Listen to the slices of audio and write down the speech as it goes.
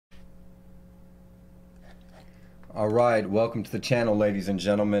All right, welcome to the channel, ladies and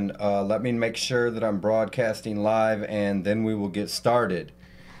gentlemen. Let me make sure that I'm broadcasting live and then we will get started.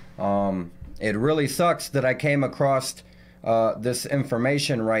 It really sucks that I came across this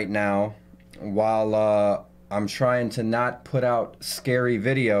information right now while I'm trying to not put out scary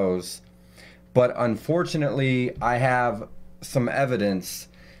videos. But unfortunately, I have some evidence,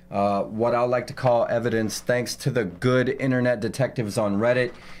 what I like to call evidence, thanks to the good internet detectives on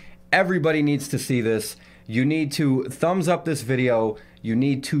Reddit. Everybody needs to see this. You need to thumbs up this video. You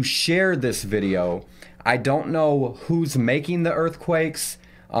need to share this video. I don't know who's making the earthquakes.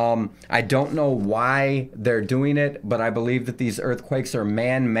 I don't know why they're doing it, but I believe that these earthquakes are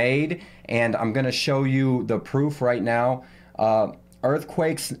man-made, and I'm going to show you the proof right now.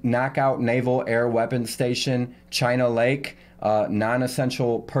 Earthquakes knock out Naval Air Weapons Station, China Lake.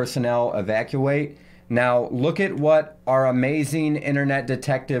 Non-essential personnel evacuate. Now, look at what our amazing internet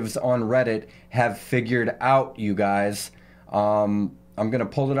detectives on Reddit have figured out, you guys. I'm going to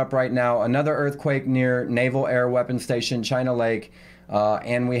pull it up right now. Another earthquake near Naval Air Weapons Station, China Lake.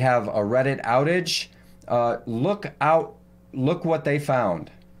 And we have a Reddit outage. Look what they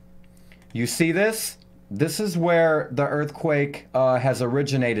found. You see this? This is where the earthquake has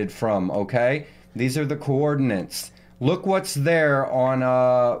originated from, okay? These are the coordinates. Look what's there on,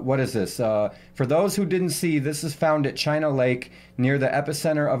 what is this? For those who didn't see, this is found at China Lake near the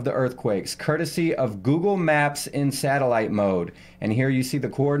epicenter of the earthquakes, courtesy of Google Maps in satellite mode. And here you see the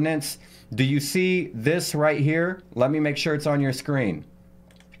coordinates. Do you see this right here? Let me make sure it's on your screen.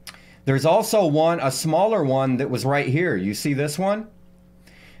 There's also a smaller one that was right here. You see this one?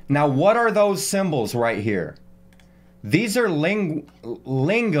 Now, what are those symbols right here? These are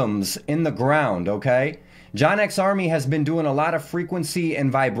lingams in the ground, okay? John X Army has been doing a lot of frequency and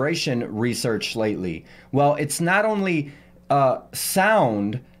vibration research lately. Well, it's not only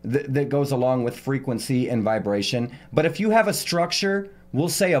sound that goes along with frequency and vibration, but if you have a structure, we'll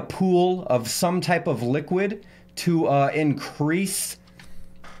say a pool of some type of liquid to increase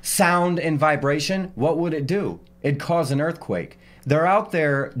sound and vibration, what would it do? It'd cause an earthquake. They're out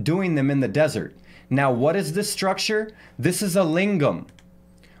there doing them in the desert. Now, what is this structure? This is a lingam.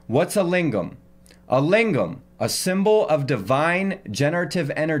 What's a lingam? A lingam, a symbol of divine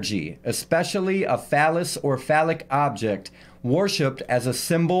generative energy, especially a phallus or phallic object worshipped as a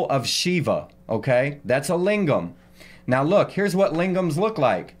symbol of Shiva, okay? That's a lingam. Now look, here's what lingams look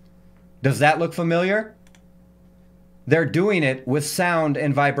like. Does that look familiar? They're doing it with sound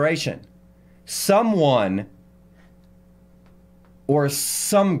and vibration. Someone or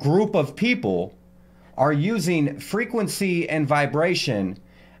some group of people are using frequency and vibration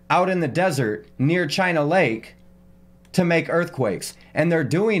out in the desert near China Lake to make earthquakes. And they're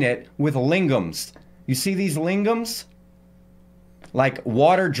doing it with lingams. You see these lingams? Like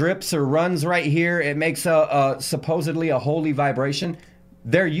water drips or runs right here. It makes supposedly a holy vibration.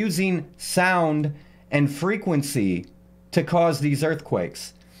 They're using sound and frequency to cause these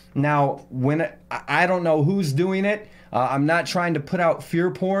earthquakes. Now, I don't know who's doing it. I'm not trying to put out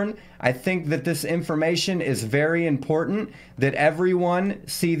fear porn. I think that this information is very important, that everyone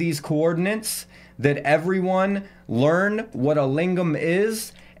see these coordinates, that everyone learn what a lingam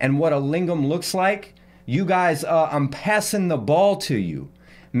is and what a lingam looks like. You guys, I'm passing the ball to you.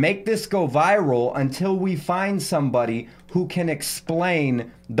 Make this go viral until we find somebody who can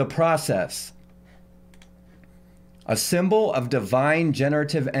explain the process. A symbol of divine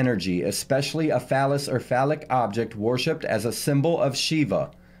generative energy, especially a phallus or phallic object worshipped as a symbol of Shiva,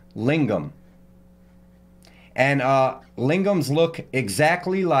 lingam. And lingams look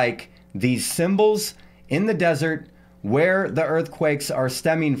exactly like these symbols in the desert where the earthquakes are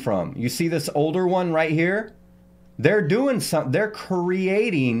stemming from. You see this older one right here?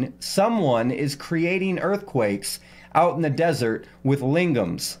 Someone is creating earthquakes out in the desert with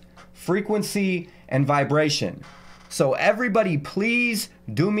lingams, frequency and vibration. So everybody, please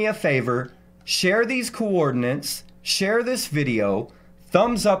do me a favor, share these coordinates, share this video,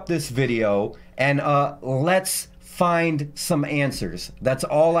 thumbs up this video, and let's find some answers. That's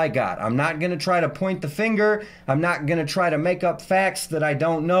all I got. I'm not going to try to point the finger. I'm not going to try to make up facts that I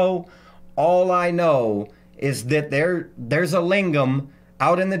don't know. All I know is that there's a lingam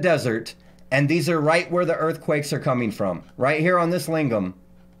out in the desert, and these are right where the earthquakes are coming from. Right here on this lingam.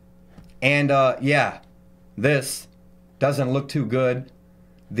 And yeah, this doesn't look too good.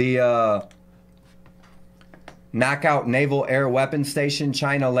 The knockout Naval Air Weapons Station,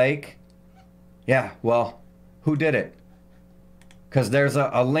 China Lake. Yeah, well, who did it? Because there's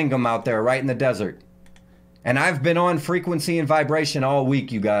a lingam out there right in the desert. And I've been on frequency and vibration all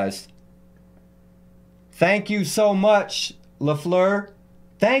week, you guys. Thank you so much, LaFleur.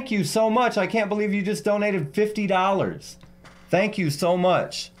 Thank you so much. I can't believe you just donated $50. Thank you so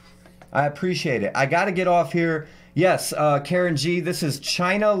much. I appreciate it. I got to get off here. Yes, Karen G, this is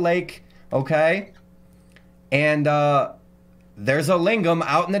China Lake, okay? And there's a lingam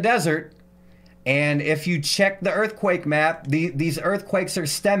out in the desert. And if you check the earthquake map, these earthquakes are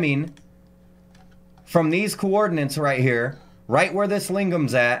stemming from these coordinates right here, right where this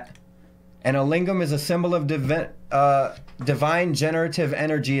lingam's at. And a lingam is a symbol of divine generative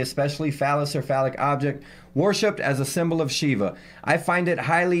energy, especially phallus or phallic object, worshipped as a symbol of Shiva. I find it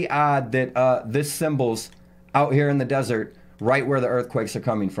highly odd that this symbol's out here in the desert, right where the earthquakes are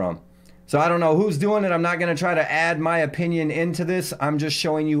coming from. So I don't know who's doing it. I'm not going to try to add my opinion into this. I'm just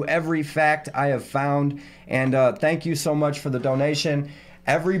showing you every fact I have found. And thank you so much for the donation.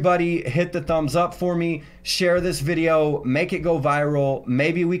 Everybody hit the thumbs up for me. Share this video. Make it go viral.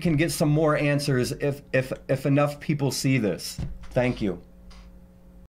 Maybe we can get some more answers if enough people see this. Thank you.